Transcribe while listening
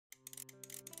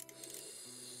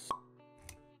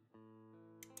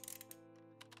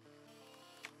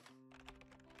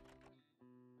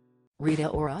Rita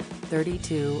Ora,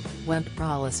 32, went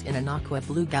braless in an aqua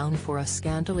blue gown for a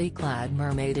scantily clad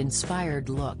mermaid-inspired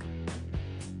look.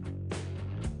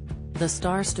 The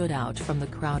star stood out from the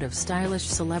crowd of stylish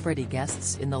celebrity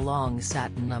guests in the long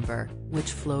satin number,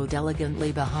 which flowed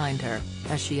elegantly behind her,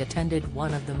 as she attended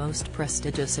one of the most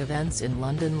prestigious events in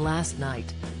London last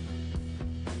night.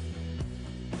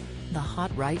 The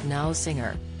Hot Right Now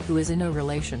singer, who is in a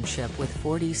relationship with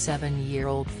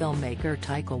 47-year-old filmmaker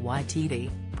Taika Waititi,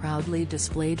 proudly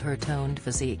displayed her toned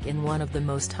physique in one of the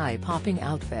most eye-popping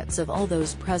outfits of all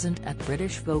those present at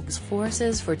British Vogue's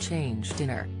Forces for Change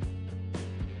dinner.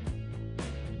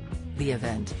 The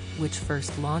event, which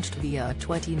first launched via a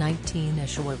 2019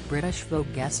 issue of British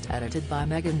Vogue guest edited by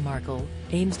Meghan Markle,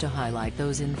 aims to highlight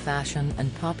those in fashion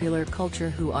and popular culture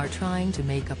who are trying to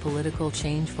make a political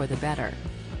change for the better.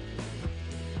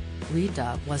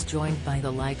 Rita was joined by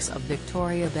the likes of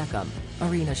Victoria Beckham,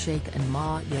 Arina Shayk and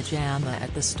Maya Jama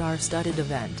at the star-studded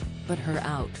event, but her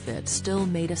outfit still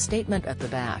made a statement at the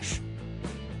bash.